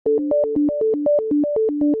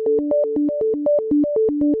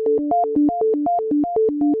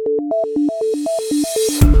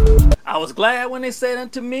was glad when they said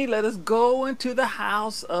unto me, let us go into the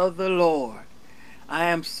house of the Lord. I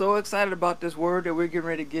am so excited about this word that we're getting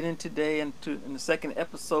ready to get in today in the second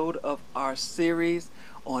episode of our series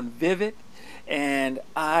on Vivid. And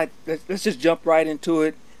let's just jump right into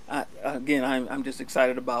it. I'm just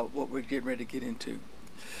excited about what we're getting ready to get into.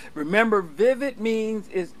 Remember, vivid means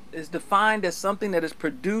is defined as something that is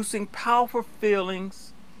producing powerful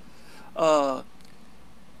feelings,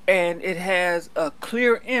 and it has a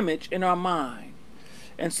clear image in our mind.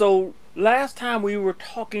 And so last time we were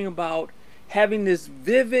talking about having this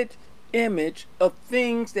vivid image of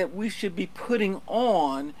things that we should be putting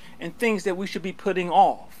on and things that we should be putting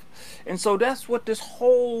off. And so that's what this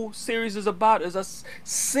whole series is about, is us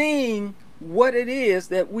seeing what it is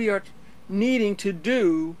that we are needing to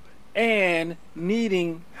do and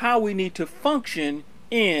needing how we need to function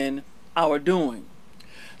in our doing.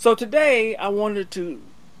 So today I wanted to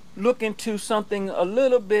look into something a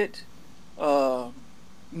little bit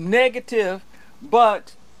negative,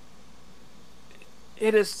 but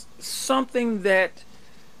it is something that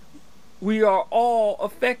we are all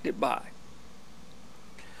affected by.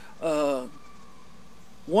 I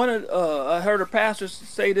heard a pastor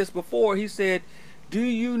say this before. He said, do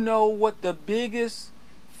you know what the biggest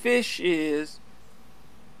fish is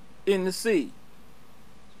in the sea?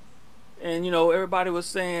 And everybody was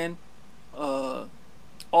saying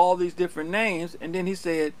all these different names, and then he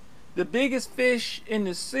said the biggest fish in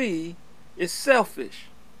the sea is selfish.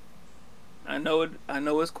 I know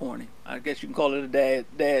it's corny. I guess you can call it a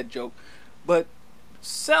dad joke, but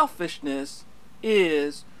selfishness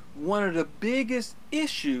is one of the biggest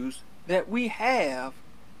issues that we have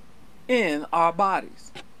in our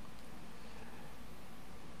bodies.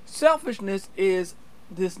 Selfishness is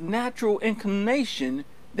this natural inclination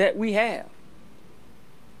that we have.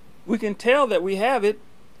 We can tell that we have it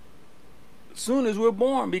as soon as we're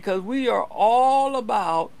born, because we are all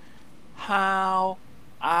about how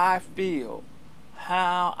I feel,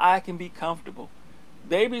 how I can be comfortable.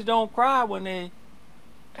 Babies don't cry when they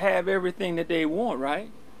have everything that they want, right?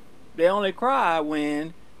 They only cry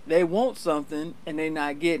when they want something and they're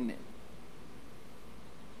not getting it.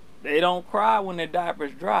 They don't cry when their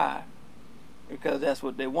diaper's dry, because that's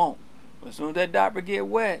what they want. But as soon as that diaper get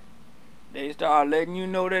wet, they start letting you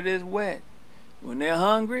know that it's wet. When they're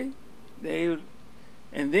hungry, and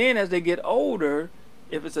then as they get older,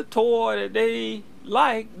 if it's a toy that they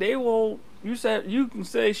like, they won't. You can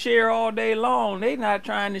say share all day long. They're not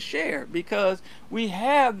trying to share, because we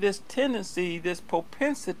have this tendency, this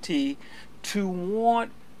propensity to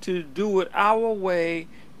want to do it our way,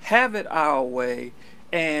 have it our way,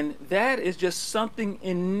 and that is just something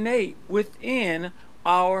innate within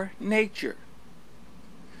our nature.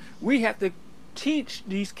 We have to teach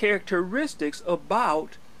these characteristics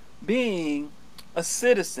about being a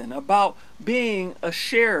citizen, about being a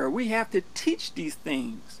sharer. We have to teach these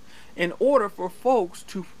things in order for folks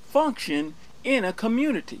to function in a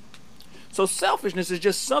community. So selfishness is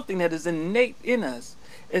just something that is innate in us.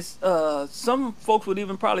 It's some folks would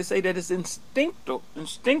even probably say that it's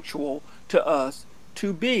instinctual to us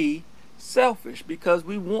to be selfish, because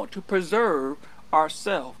we want to preserve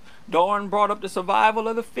ourselves. Darwin brought up the survival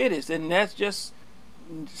of the fittest, and that's just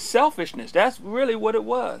selfishness. That's really what it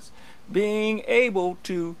was. Being able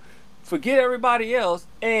to forget everybody else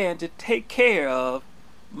and to take care of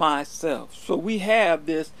myself. So we have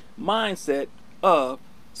this mindset of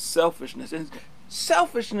selfishness. And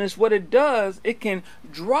selfishness, what it does, it can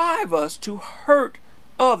drive us to hurt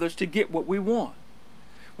others to get what we want.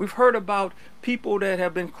 We've heard about people that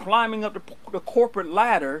have been climbing up the corporate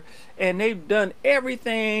ladder, and they've done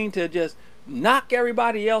everything to just knock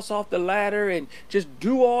everybody else off the ladder and just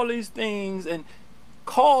do all these things and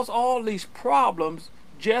cause all these problems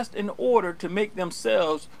just in order to make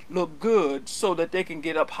themselves look good so that they can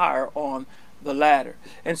get up higher on the ladder.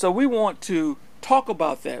 And so we want to talk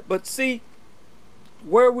about that. But see,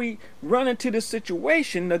 where we run into this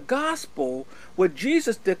situation, the gospel, what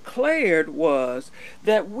Jesus declared was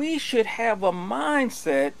that we should have a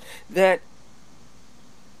mindset that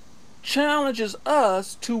challenges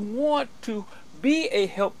us to want to be a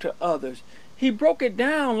help to others. He broke it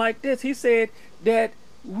down like this. He said that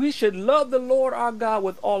we should love the Lord our God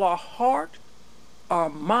with all our heart, our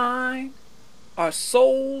mind, our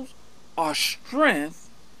souls, our strength,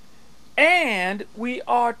 and we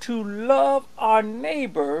are to love our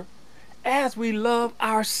neighbor as we love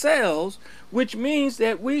ourselves, which means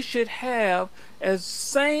that we should have a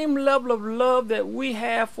same level of love that we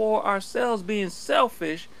have for ourselves, being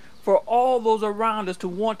selfish, for all those around us to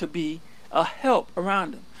want to be a help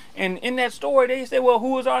around them. And in that story, they say, well,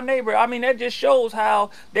 who is our neighbor? I mean, that just shows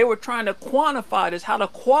how they were trying to quantify this, how to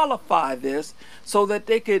qualify this, so that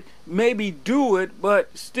they could maybe do it,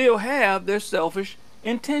 but still have their selfish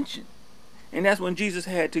intention. And that's when Jesus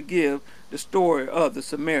had to give the story of the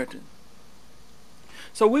Samaritan.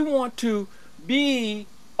 So we want to be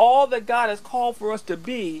all that God has called for us to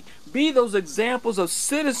be those examples of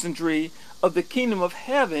citizenry of the kingdom of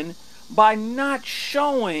heaven by not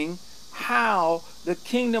showing how the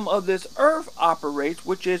kingdom of this earth operates,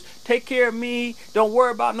 which is take care of me, don't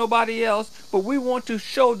worry about nobody else, but we want to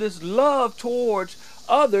show this love towards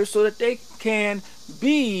others so that they can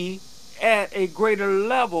be at a greater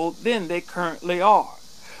level than they currently are.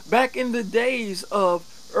 Back in the days of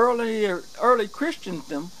early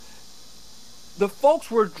Christendom, the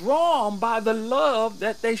folks were drawn by the love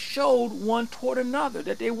that they showed one toward another,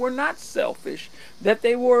 that they were not selfish, that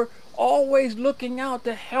they were always looking out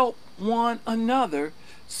to help one another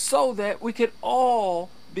so that we could all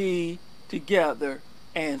be together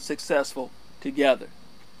and successful together.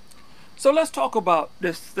 So let's talk about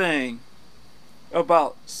this thing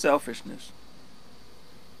about selfishness.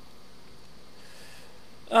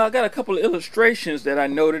 I got a couple of illustrations that I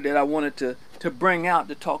noted that I wanted to bring out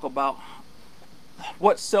to talk about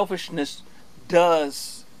what selfishness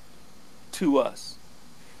does to us.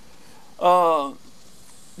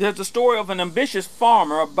 There's a story of an ambitious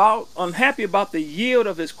farmer unhappy about the yield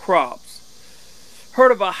of his crops.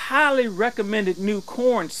 Heard of a highly recommended new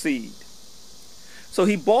corn seed. So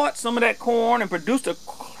he bought some of that corn and produced a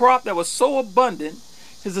crop that was so abundant,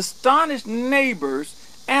 his astonished neighbors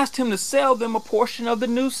asked him to sell them a portion of the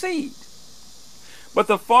new seed. But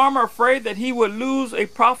the farmer, afraid that he would lose a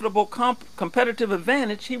profitable competitive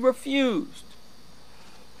advantage, he refused.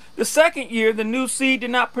 The second year, the new seed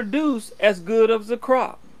did not produce as good as the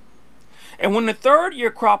crop. And when the third year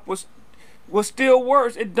crop was still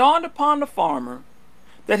worse, it dawned upon the farmer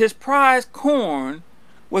that his prized corn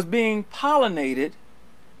was being pollinated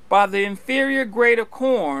by the inferior grade of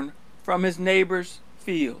corn from his neighbor's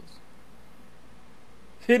fields.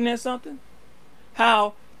 Isn't that something?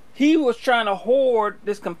 How he was trying to hoard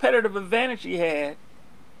this competitive advantage he had,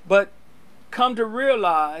 but come to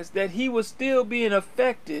realize that he was still being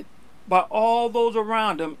affected by all those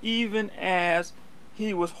around him, even as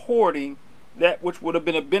he was hoarding that which would have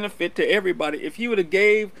been a benefit to everybody. If he would have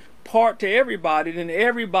gave part to everybody, then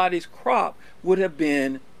everybody's crop would have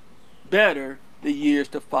been better the years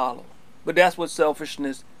to follow. But that's what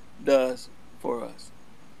selfishness does for us.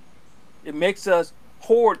 It makes us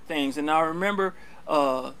hoard things. And I remember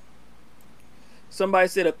somebody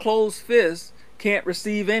said a closed fist can't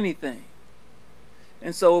receive anything.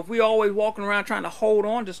 And so if we always walking around trying to hold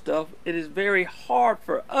on to stuff, it is very hard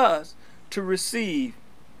for us to receive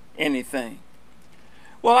anything.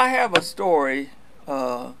 Well, I have a story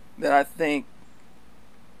that I think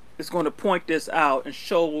is going to point this out and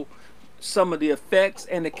show some of the effects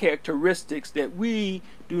and the characteristics that we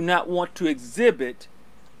do not want to exhibit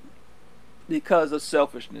because of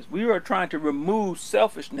selfishness. We are trying to remove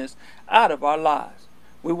selfishness out of our lives.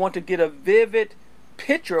 We want to get a vivid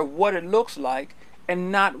picture of what it looks like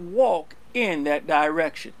and not walk in that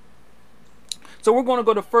direction. So we're going to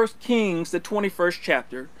go to 1 Kings, the 21st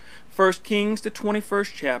chapter. 1 Kings, the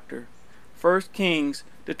 21st chapter. 1 Kings,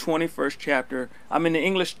 the 21st chapter. I'm in the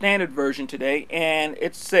English Standard Version today, and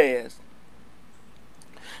it says,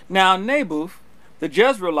 Now Naboth, the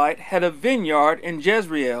Jezreelite, had a vineyard in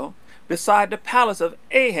Jezreel, beside the palace of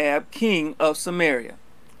Ahab, king of Samaria.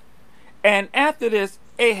 And after this,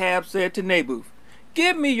 Ahab said to Naboth,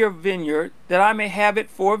 Give me your vineyard, that I may have it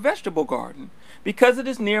for a vegetable garden, because it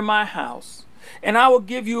is near my house, and I will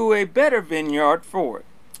give you a better vineyard for it.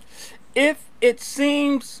 If it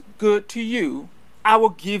seems good to you, I will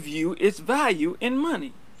give you its value in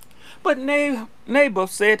money. But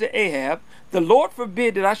Naboth said to Ahab, The Lord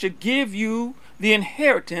forbid that I should give you the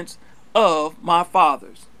inheritance of my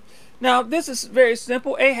fathers. Now, this is very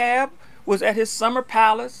simple. Ahab was at his summer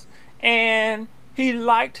palace, and he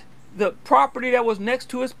liked the property that was next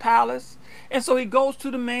to his palace. And so he goes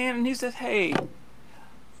to the man, and he says, Hey,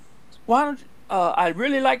 why don't I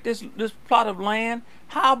really like this plot of land.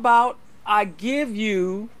 How about I give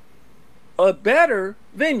you a better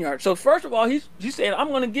vineyard? So first of all, he said, I'm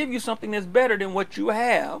going to give you something that's better than what you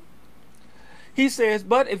have. He says,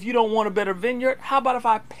 but if you don't want a better vineyard, how about if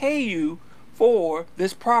I pay you for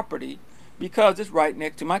this property because it's right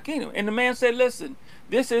next to my kingdom? And the man said, listen,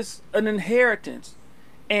 this is an inheritance,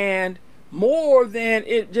 and more than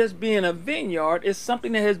it just being a vineyard. It's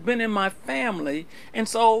something that has been in my family. And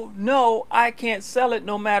so, no, I can't sell it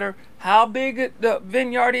no matter how big the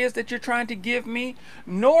vineyard is that you're trying to give me,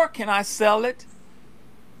 nor can I sell it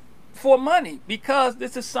for money, because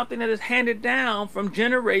this is something that is handed down from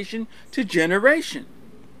generation to generation.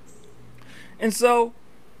 And so,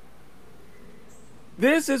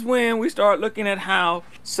 this is when we start looking at how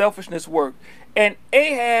selfishness worked. And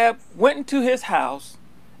Ahab went into his house,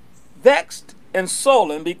 vexed and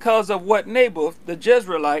sullen because of what Naboth the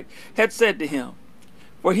Jezreelite had said to him.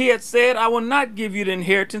 For he had said, I will not give you the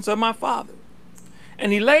inheritance of my father.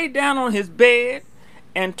 And he lay down on his bed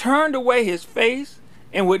and turned away his face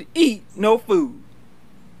and would eat no food.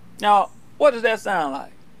 Now, what does that sound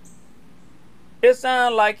like? It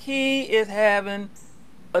sounds like he is having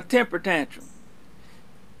a temper tantrum.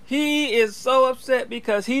 He is so upset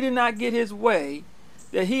because he did not get his way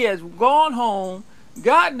that he has gone home,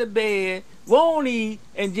 gotten to bed, won't eat,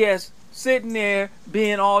 and just sitting there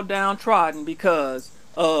being all downtrodden because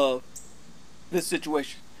of this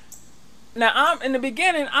situation. Now, in the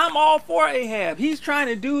beginning, I'm all for Ahab. He's trying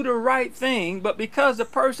to do the right thing, but because the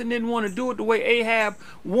person didn't want to do it the way Ahab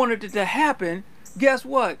wanted it to happen, guess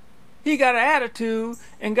what? He got an attitude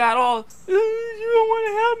and got all, you don't want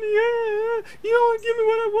to help me, you don't want to give me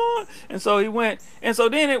what I want. And so he went, and so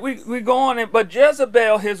then we go on, but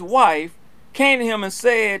Jezebel, his wife, came to him and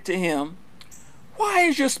said to him, why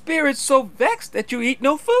is your spirit so vexed that you eat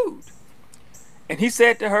no food? And he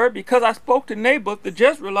said to her, because I spoke to Naboth the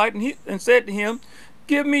Jezreelite and said to him,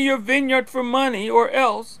 give me your vineyard for money, or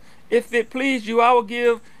else, if it please you, I will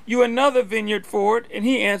give you another vineyard for it. And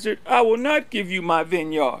he answered, I will not give you my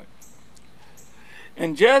vineyard.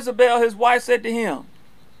 And Jezebel his wife said to him,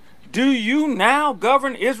 do you now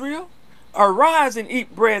govern Israel? Arise and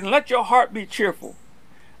eat bread, and let your heart be cheerful.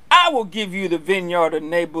 I will give you the vineyard of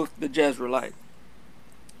Naboth the Jezreelite.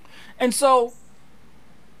 And so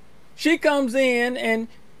she comes in, and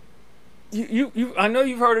I know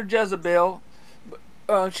you've heard of Jezebel.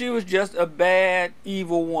 She was just a bad,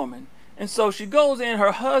 evil woman. And so she goes in.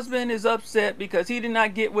 Her husband is upset because he did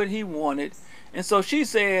not get what he wanted. And so she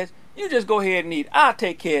says, you just go ahead and eat. I'll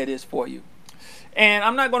take care of this for you. And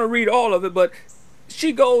I'm not going to read all of it, but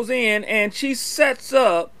she goes in and she sets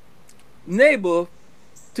up Naboth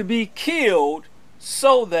to be killed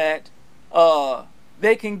so that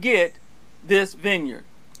they can get this vineyard.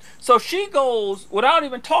 So she goes without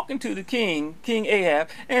even talking to the king, King Ahab,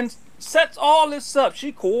 and sets all this up.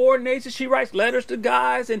 She coordinates it. She writes letters to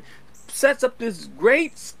guys and sets up this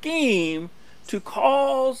great scheme to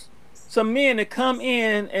cause some men to come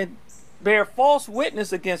in and bear false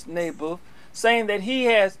witness against Naboth, saying that he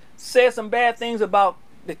has said some bad things about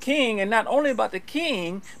the king, and not only about the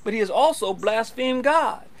king, but he has also blasphemed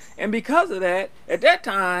God. And because of that, at that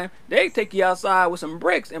time, they take you outside with some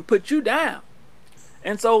bricks and put you down.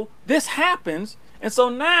 And so this happens, and so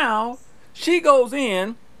now she goes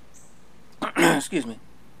in, excuse me,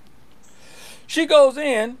 she goes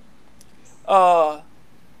in verse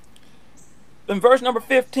number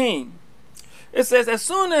 15. It says, as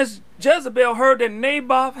soon as Jezebel heard that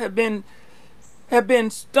Naboth had been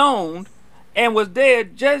stoned and was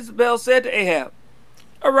dead, Jezebel said to Ahab,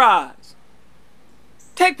 arise,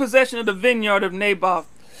 take possession of the vineyard of Naboth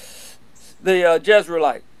the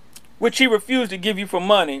Jezreelite, which he refused to give you for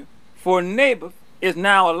money, for Naboth is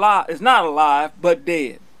not alive, but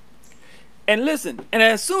dead. And listen, and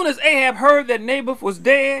as soon as Ahab heard that Naboth was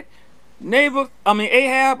dead,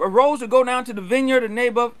 Ahab arose to go down to the vineyard of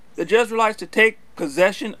Naboth the Jezreelites to take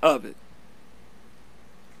possession of it.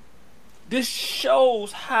 This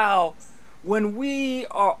shows how when we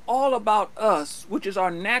are all about us, which is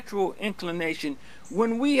our natural inclination,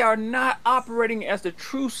 when we are not operating as the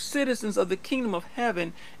true citizens of the kingdom of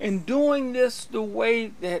heaven and doing this the way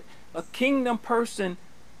that a kingdom person,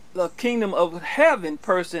 the kingdom of heaven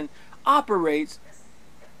person operates,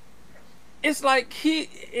 it's like he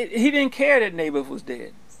didn't care that Naboth was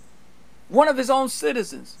dead. One of his own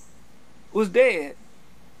citizens was dead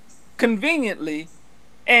conveniently,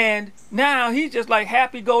 and now he's just like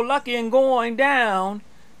happy-go-lucky and going down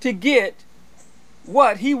to get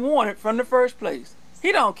what he wanted from the first place.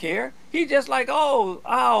 He don't care. He just like, oh,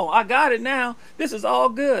 I got it now. This is all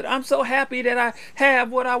good. I'm so happy that I have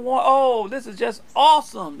what I want. Oh, this is just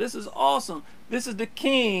awesome. This is awesome. This is the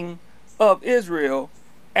king of Israel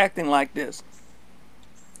acting like this.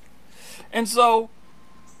 And so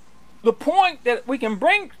the point that we can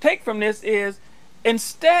take from this is,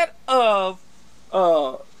 instead of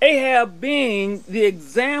Ahab being the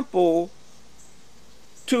example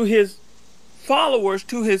to his followers,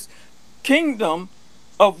 to his kingdom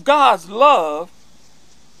of God's love,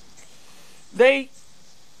 they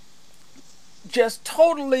just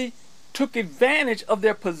totally took advantage of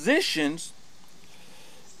their positions,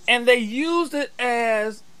 and they used it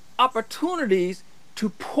as opportunities to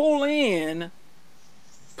pull in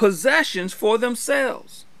possessions for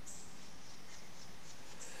themselves.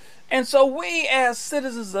 And so we as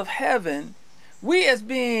citizens of heaven, we as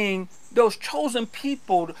being those chosen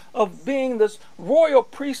people, of being this royal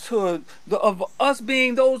priesthood, of us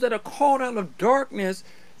being those that are called out of darkness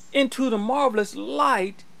into the marvelous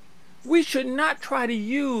light, we should not try to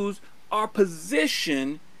use our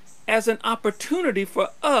position as an opportunity for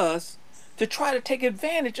us to try to take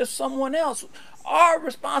advantage of someone else. Our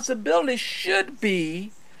responsibility should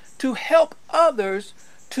be to help others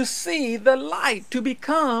to see the light, to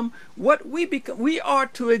become what we become. We are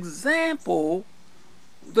to example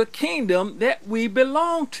the kingdom that we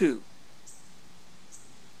belong to.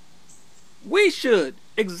 We should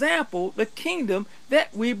example the kingdom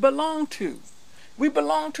that we belong to. We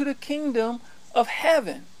belong to the kingdom of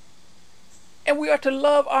heaven. And we are to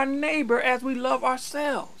love our neighbor as we love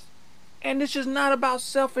ourselves. And this is not about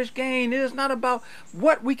selfish gain. It is not about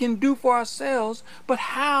what we can do for ourselves, but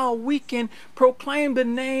how we can proclaim the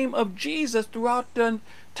name of Jesus throughout the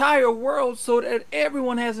entire world, so that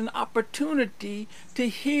everyone has an opportunity to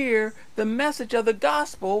hear the message of the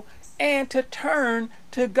gospel and to turn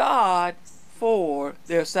to God for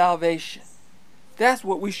their salvation. That's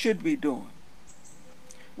what we should be doing.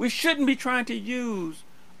 We shouldn't be trying to use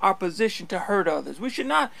our position to hurt others. We should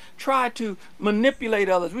not try to manipulate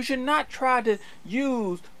others. We should not try to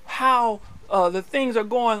use how the things are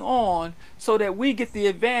going on so that we get the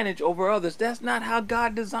advantage over others. That's not how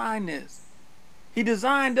God designed this. He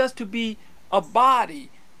designed us to be a body,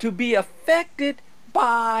 to be affected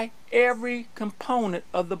by every component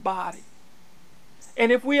of the body.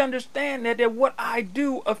 And if we understand that what I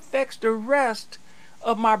do affects the rest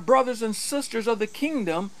of my brothers and sisters of the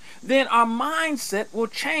kingdom, then our mindset will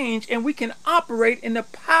change and we can operate in the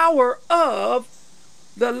power of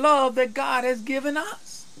the love that God has given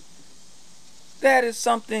us. That is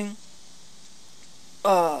something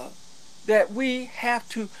that we have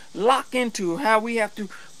to lock into, how we have to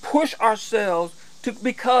push ourselves to,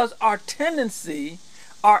 because our tendency,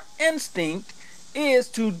 our instinct is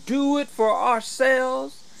to do it for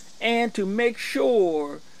ourselves and to make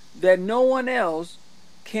sure that no one else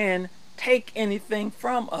can take anything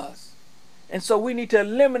from us. And so we need to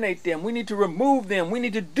eliminate them. We need to remove them. We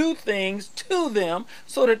need to do things to them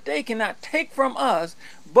so that they cannot take from us,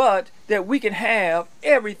 but that we can have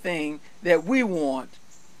everything that we want.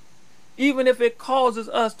 Even if it causes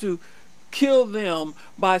us to kill them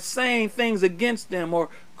by saying things against them, or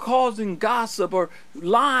causing gossip, or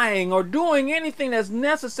lying, or doing anything that's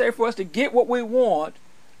necessary for us to get what we want,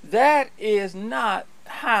 that is not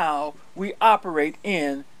how we operate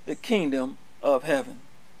in the kingdom of heaven.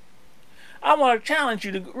 I want to challenge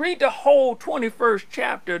you to read the whole 21st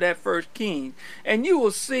chapter of that First King, and you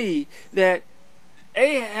will see that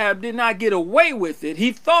Ahab did not get away with it.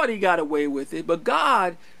 He thought he got away with it, but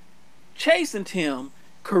God chastened him,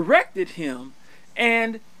 corrected him,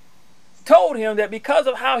 and told him that because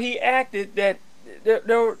of how he acted, that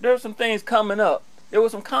there were some things coming up. There were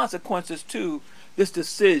some consequences to this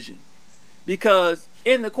decision, because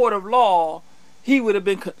in the court of law, he would have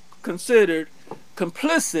been considered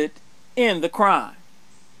complicit in the crime.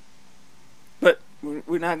 But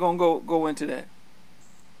we're not going to go into that.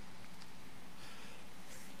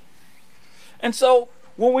 And so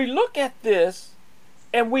when we look at this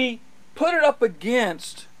and we put it up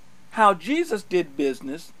against how Jesus did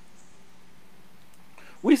business,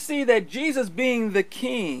 we see that Jesus, being the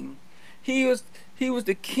king, he was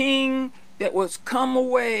the king that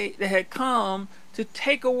had come to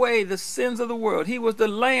take away the sins of the world. He was the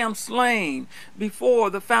lamb slain before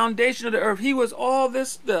the foundation of the earth. He was all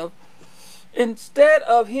this stuff. Instead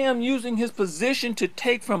of him using his position to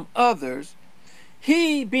take from others,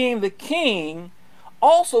 he, being the king,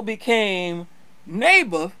 also became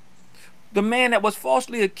Naboth, the man that was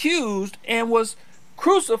falsely accused and was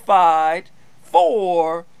crucified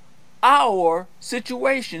for our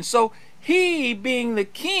situation. So he, being the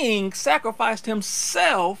king, sacrificed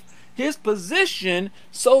himself, his position,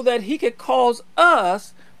 so that he could cause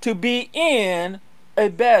us to be in a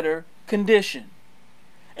better condition.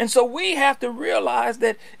 And so we have to realize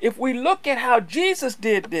that if we look at how Jesus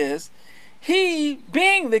did this, he,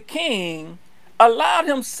 being the king, allowed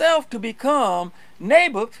himself to become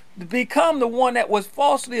Naboth, to become the one that was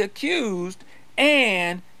falsely accused,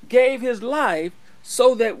 and gave his life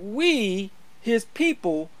so that we, his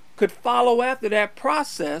people, could follow after that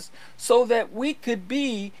process, so that we could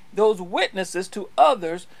be those witnesses to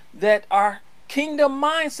others that our kingdom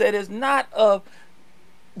mindset is not of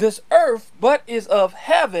this earth, but is of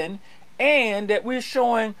heaven, and that we're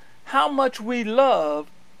showing how much we love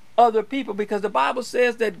other people, because the Bible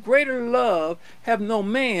says that greater love have no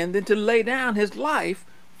man than to lay down his life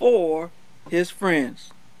for his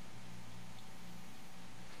friends.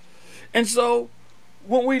 And so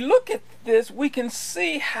when we look at this, we can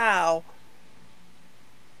see how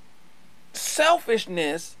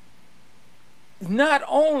selfishness not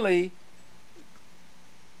only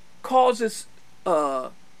causes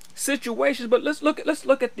situations, but let's look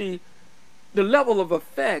at the level of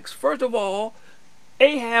effects. First of all,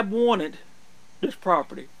 Ahab wanted this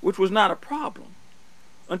property, which was not a problem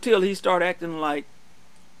until he started acting like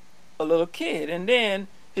a little kid. And then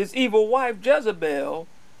his evil wife Jezebel,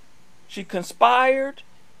 she conspired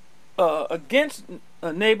against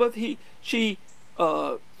Naboth. She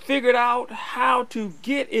figured out how to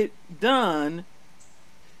get it done.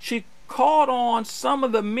 She called on some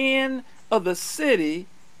of the men of the city,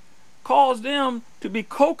 caused them to be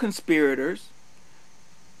co-conspirators,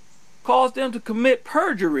 caused them to commit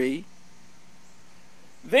perjury,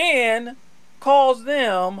 then caused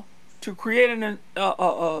them to create an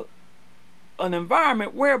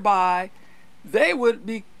environment whereby they would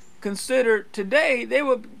be considered, today they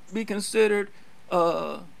would be considered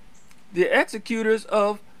the executors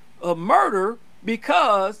of murder,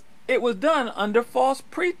 because it was done under false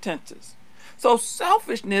pretenses. So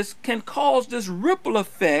selfishness can cause this ripple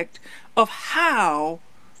effect of how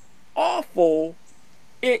awful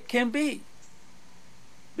it can be,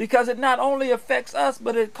 because it not only affects us,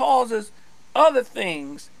 but it causes other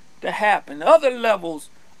things to happen, other levels,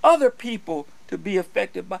 other people to be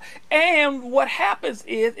affected by. And what happens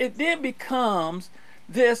is it then becomes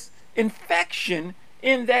this infection,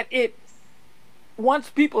 in that it,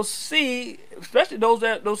 once people see, especially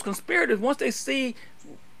those conspirators, once they see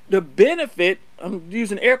the benefit, I'm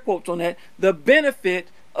using air quotes on that, the benefit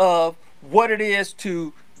of what it is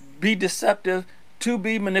to be deceptive, to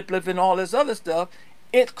be manipulative, and all this other stuff,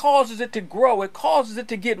 it causes it to grow. It causes it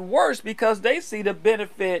to get worse, because they see the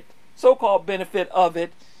benefit, so-called benefit of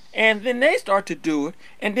it, and then they start to do it,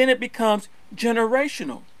 and then it becomes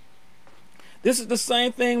generational. This is the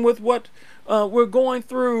same thing with what we're going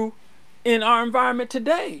through in our environment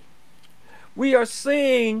today. We are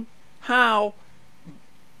seeing how,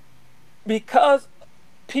 because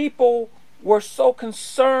people were so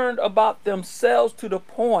concerned about themselves to the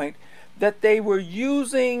point that they were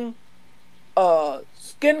using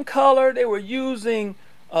skin color, they were using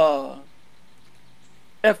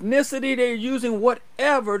ethnicity, they were using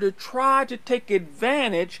whatever to try to take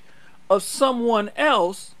advantage of someone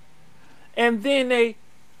else, and then they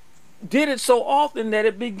did it so often that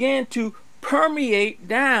it began to permeate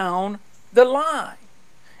down the line.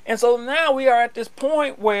 And so now we are at this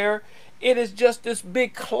point where it is just this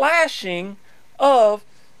big clashing of,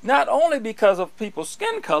 not only because of people's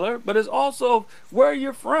skin color, but it's also where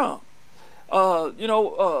you're from. How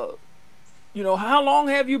long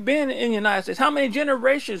have you been in the United States? How many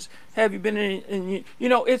generations have you been in?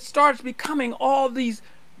 It starts becoming all these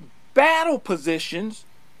battle positions,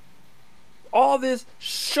 all this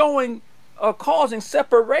showing, causing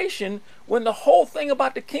separation, when the whole thing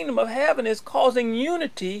about the kingdom of heaven is causing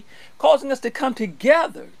unity, causing us to come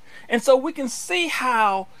together. And so we can see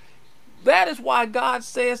how that is why God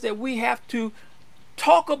says that we have to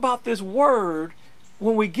talk about this word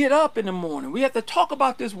when we get up in the morning. We have to talk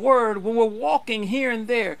about this word when we're walking here and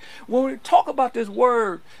there. When we talk about this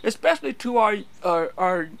word, especially to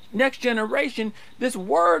our next generation, this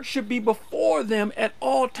word should be before them at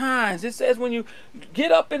all times. It says when you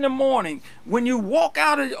get up in the morning, when you walk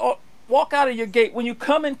out of your gate, when you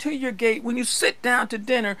come into your gate, when you sit down to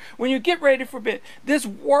dinner, when you get ready for bed, this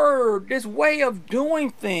word, this way of doing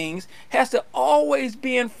things has to always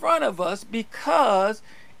be in front of us, because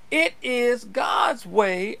it is God's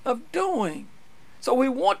way of doing. So we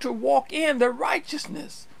want to walk in the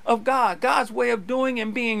righteousness of God, God's way of doing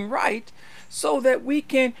and being right, so that we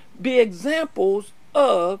can be examples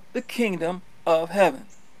of the kingdom of heaven.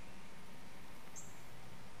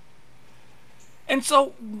 And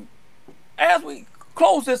so, as we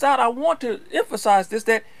close this out, I want to emphasize this,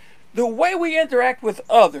 that the way we interact with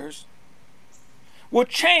others will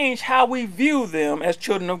change how we view them as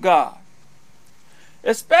children of God.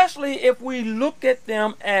 Especially if we look at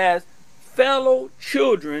them as fellow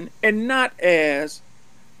children and not as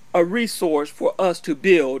a resource for us to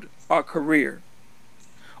build our career,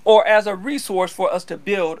 or as a resource for us to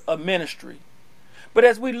build a ministry. But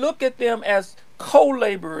as we look at them as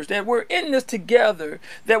co-laborers, that we're in this together,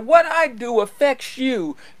 that what I do affects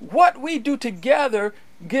you, what we do together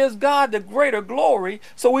gives God the greater glory.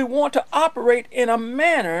 So we want to operate in a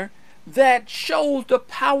manner that shows the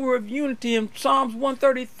power of unity. In Psalms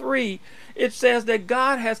 133, it says that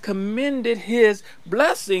God has commended his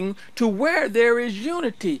blessing to where there is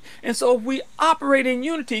unity. And so if we operate in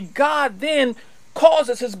unity, God then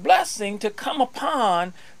causes his blessing to come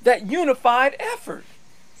upon that unified effort.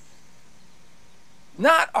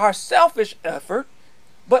 Not our selfish effort,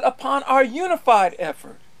 but upon our unified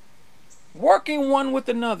effort. Working one with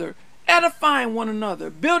another, edifying one another,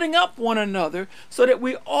 building up one another, so that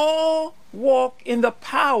we all walk in the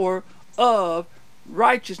power of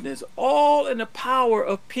righteousness, all in the power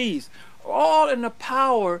of peace, all in the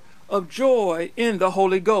power of joy in the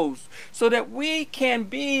Holy Ghost, so that we can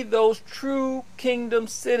be those true kingdom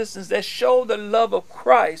citizens that show the love of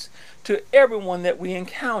Christ to everyone that we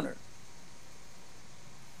encounter.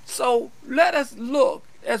 So let us look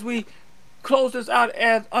as we close this out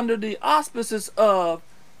as under the auspices of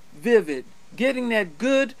Vivid, getting that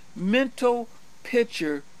good mental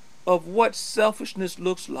picture of what selfishness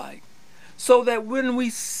looks like, so that when we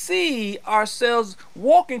see ourselves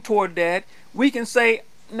walking toward that, we can say,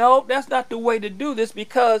 no, that's not the way to do this,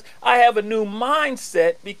 because I have a new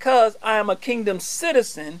mindset, because I am a kingdom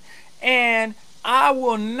citizen, and I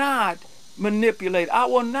will not manipulate, I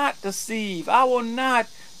will not deceive, I will not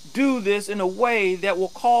do this in a way that will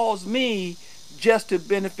cause me just to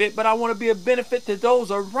benefit, but I want to be a benefit to those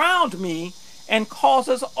around me and cause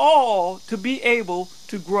us all to be able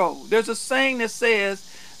to grow. There's a saying that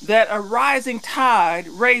says that a rising tide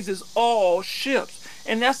raises all ships.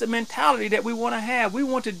 And that's the mentality that we want to have. We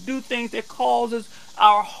want to do things that causes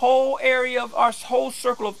our whole area of our whole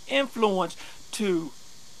circle of influence to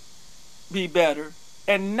be better,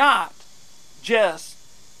 and not just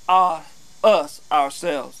us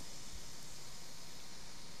ourselves.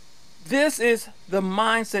 This is the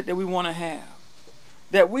mindset that we want to have.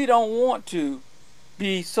 That we don't want to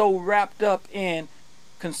be so wrapped up in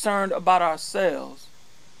concerned about ourselves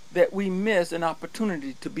that we miss an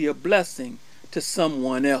opportunity to be a blessing to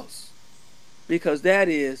someone else. Because that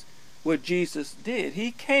is what Jesus did.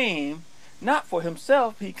 He came not for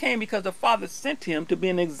himself. He came because the Father sent him to be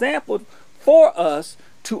an example for us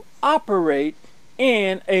to operate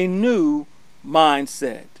in a new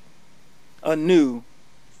mindset. A new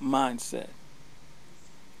mindset.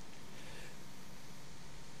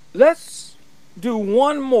 Let's do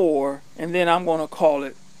one more, and then I'm going to call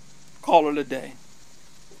it a day.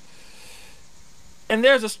 And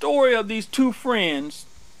there's a story of these two friends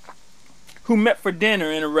who met for dinner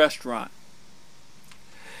in a restaurant.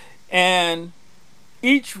 And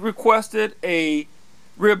each requested a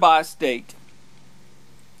ribeye steak.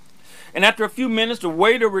 And after a few minutes, the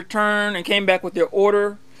waiter returned and came back with their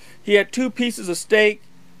order. He had 2 pieces of steak,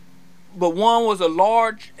 but one was a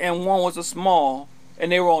large and one was a small,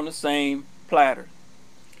 and they were on the same platter.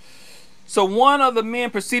 So one of the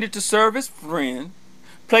men proceeded to serve his friend,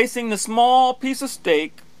 placing the small piece of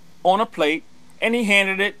steak on a plate, and he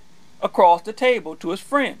handed it across the table to his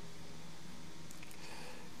friend.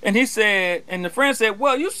 And he said, and the friend said,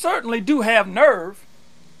 well, you certainly do have nerve.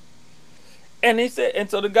 And he said, and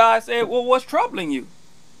so the guy said, well, what's troubling you?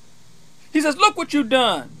 He says, look what you've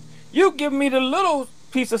done. You give me the little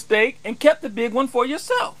piece of steak and kept the big one for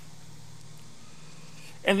yourself.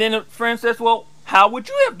 And then the friend says, well, how would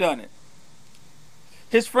you have done it?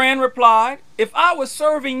 His friend replied, if I was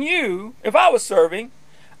serving,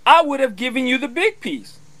 I would have given you the big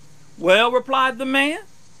piece. Well, replied the man,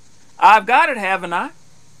 I've got it, haven't I?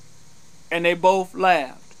 And they both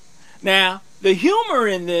laughed. Now, the humor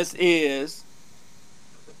in this is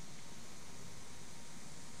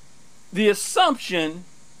the assumption,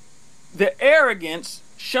 the arrogance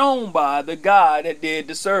shown by the guy that did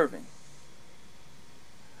the serving.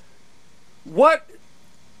 What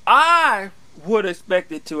I would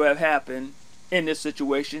expect it to have happened in this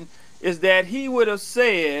situation is that he would have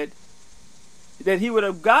said that he would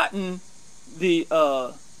have gotten the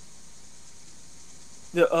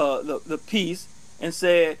piece and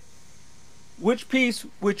said, which piece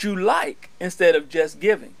would you like, instead of just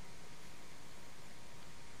giving.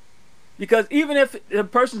 Because even if the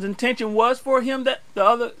person's intention was for him, that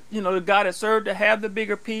the guy that served, to have the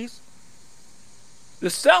bigger piece, the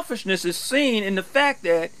selfishness is seen in the fact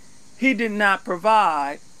that he did not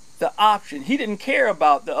provide the option. He didn't care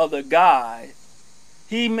about the other guy.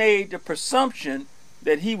 He made the presumption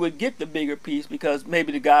that he would get the bigger piece because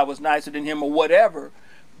maybe the guy was nicer than him or whatever.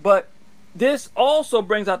 But this also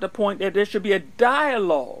brings out the point that there should be a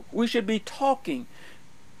dialogue. We should be talking.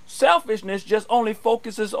 Selfishness just only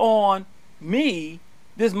focuses on me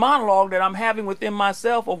this monologue that I'm having within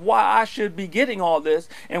myself of why I should be getting all this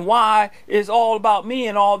and why it's all about me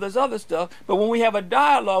and all this other stuff. But when we have a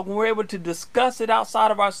dialogue, when we're able to discuss it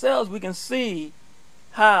outside of ourselves, we can see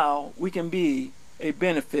how we can be a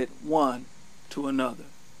benefit one to another.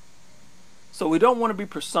 So we don't want to be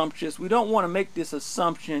presumptuous. We don't want to make this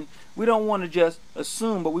assumption. We don't want to just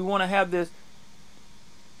assume, but we want to have this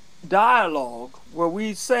dialogue where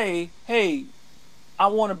we say, hey, I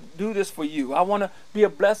want to do this for you. I want to be a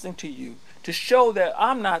blessing to you, to show that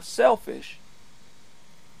I'm not selfish.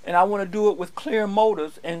 And I want to do it with clear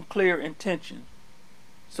motives and clear intention.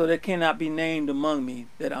 So there cannot be named among me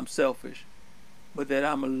that I'm selfish, but that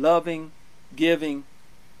I'm a loving, giving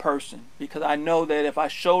person. Because I know that if I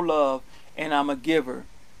show love and I'm a giver,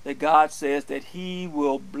 that God says that He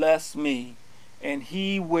will bless me and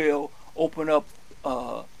He will open up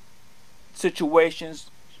situations,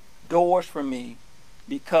 doors for me,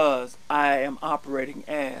 because I am operating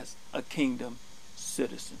as a kingdom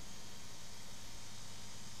citizen.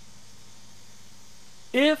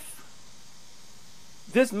 If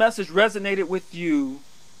this message resonated with you,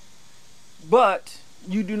 but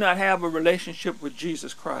you do not have a relationship with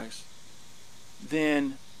Jesus Christ,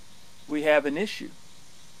 then we have an issue.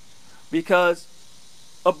 Because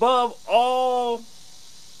above all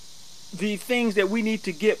the things that we need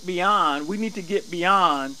to get beyond, we need to get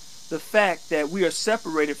beyond the fact that we are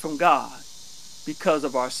separated from God because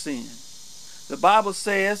of our sin. The Bible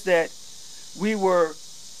says that we were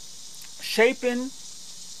shapen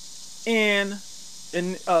in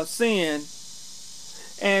sin,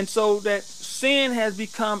 and so that sin has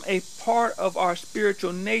become a part of our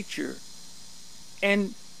spiritual nature,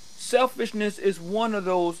 and selfishness is one of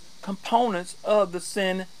those components of the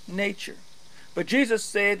sin nature. But Jesus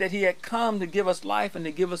said that He had come to give us life and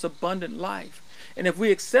to give us abundant life. And if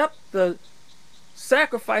we accept the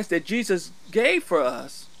sacrifice that Jesus gave for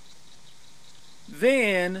us,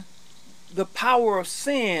 then the power of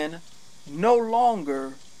sin no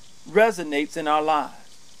longer resonates in our lives.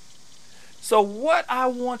 So what I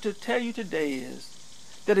want to tell you today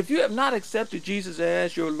is that if you have not accepted Jesus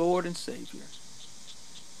as your Lord and Savior,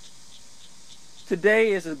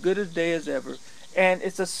 today is as good a day as ever. And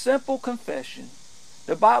it's a simple confession.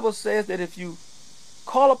 The Bible says that if you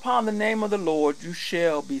call upon the name of the Lord, you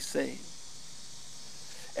shall be saved.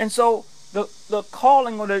 And so the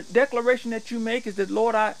calling or the declaration that you make is that,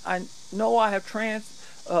 Lord, I know I have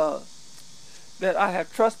that I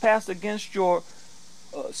have trespassed against your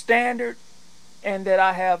standard, and that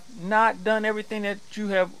I have not done everything that you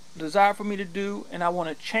have desired for me to do, and I want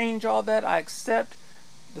to change all that. I accept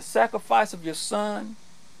the sacrifice of your Son.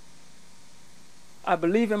 I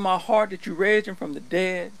believe in my heart that you raised Him from the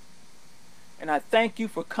dead, and I thank you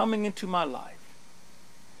for coming into my life.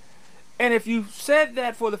 And if you said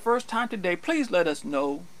that for the first time today, please let us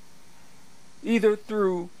know, either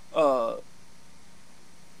through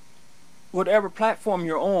whatever platform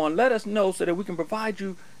you're on. Let us know so that we can provide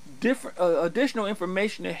you different additional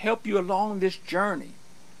information to help you along this journey,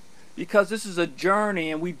 because this is a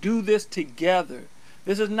journey and we do this together.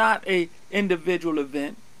 This is not an individual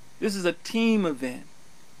event. This is a team event,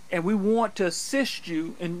 and we want to assist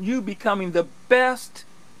you in you becoming the best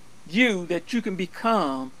you that you can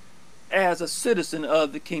become as a citizen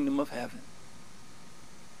of the kingdom of heaven.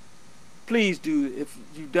 Please do, if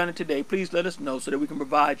you've done it today, please let us know so that we can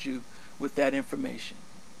provide you with that information.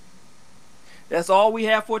 That's all we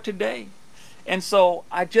have for today. And so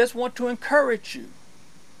I just want to encourage you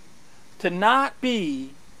to not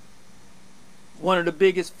be one of the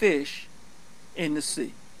biggest fish in the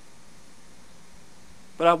sea,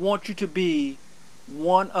 but I want you to be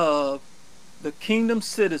one of the kingdom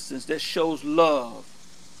citizens that shows love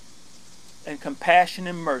and compassion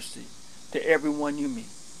and mercy to everyone you meet.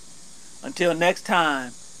 Until next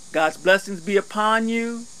time, God's blessings be upon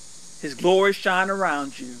you, His glory shine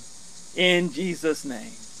around you. In Jesus'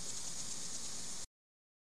 name.